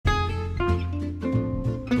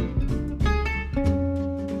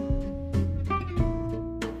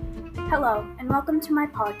Hello, and welcome to my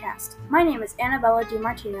podcast. My name is Annabella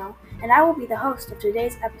DiMartino, and I will be the host of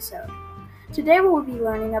today's episode. Today we will be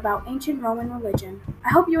learning about ancient Roman religion. I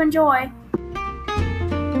hope you enjoy!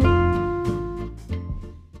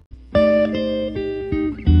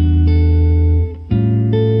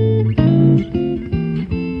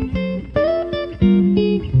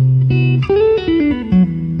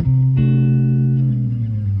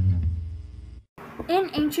 In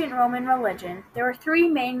ancient Roman religion, there were three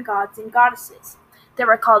main gods and goddesses. They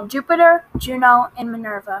were called Jupiter, Juno, and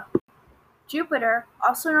Minerva. Jupiter,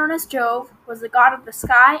 also known as Jove, was the god of the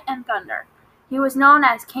sky and thunder. He was known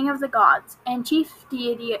as King of the Gods and chief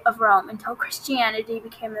deity of Rome until Christianity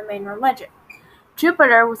became the main religion.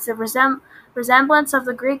 Jupiter was the resemblance of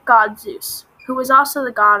the Greek god Zeus, who was also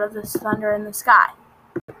the god of the thunder in the sky.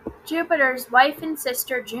 Jupiter's wife and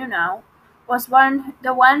sister Juno was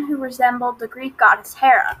the one who resembled the Greek goddess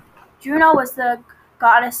Hera. Juno was the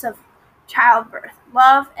goddess of childbirth,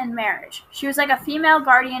 love, and marriage. She was like a female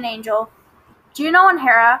guardian angel. Juno and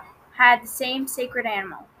Hera had the same sacred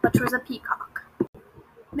animal, which was a peacock.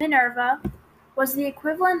 Minerva was the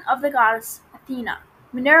equivalent of the goddess Athena.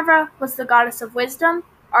 Minerva was the goddess of wisdom,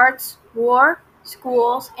 arts, war,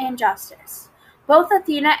 schools, and justice. Both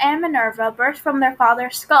Athena and Minerva birthed from their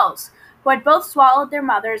father's skulls, who had both swallowed their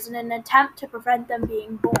mothers in an attempt to prevent them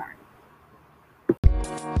being born.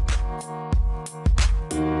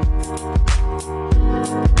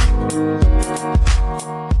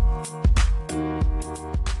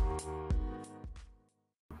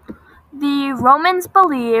 The Romans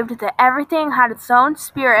believed that everything had its own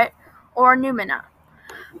spirit, or noumena.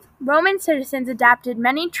 Roman citizens adapted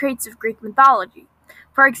many traits of Greek mythology.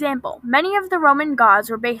 For example, many of the Roman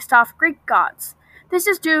gods were based off Greek gods. This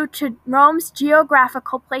is due to Rome's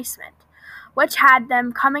geographical placement, which had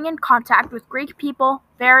them coming in contact with Greek people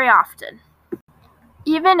very often.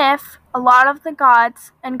 Even if a lot of the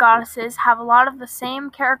gods and goddesses have a lot of the same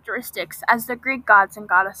characteristics as the Greek gods and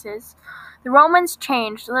goddesses, the Romans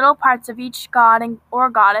changed little parts of each god or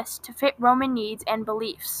goddess to fit Roman needs and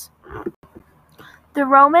beliefs. The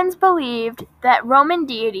Romans believed that Roman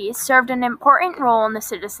deities served an important role in the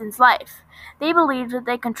citizen's life. They believed that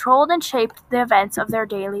they controlled and shaped the events of their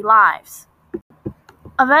daily lives.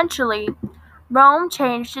 Eventually, Rome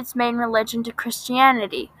changed its main religion to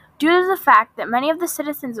Christianity due to the fact that many of the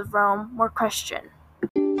citizens of Rome were Christian.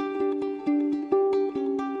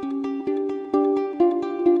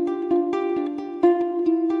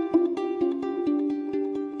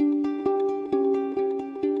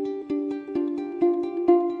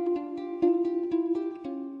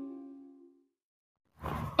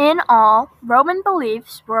 In all, Roman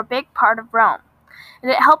beliefs were a big part of Rome,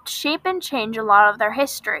 and it helped shape and change a lot of their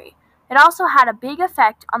history. It also had a big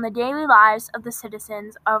effect on the daily lives of the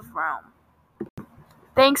citizens of Rome.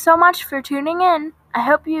 Thanks so much for tuning in. I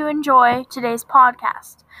hope you enjoy today's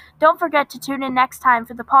podcast. Don't forget to tune in next time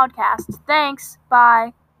for the podcast. Thanks.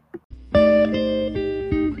 Bye.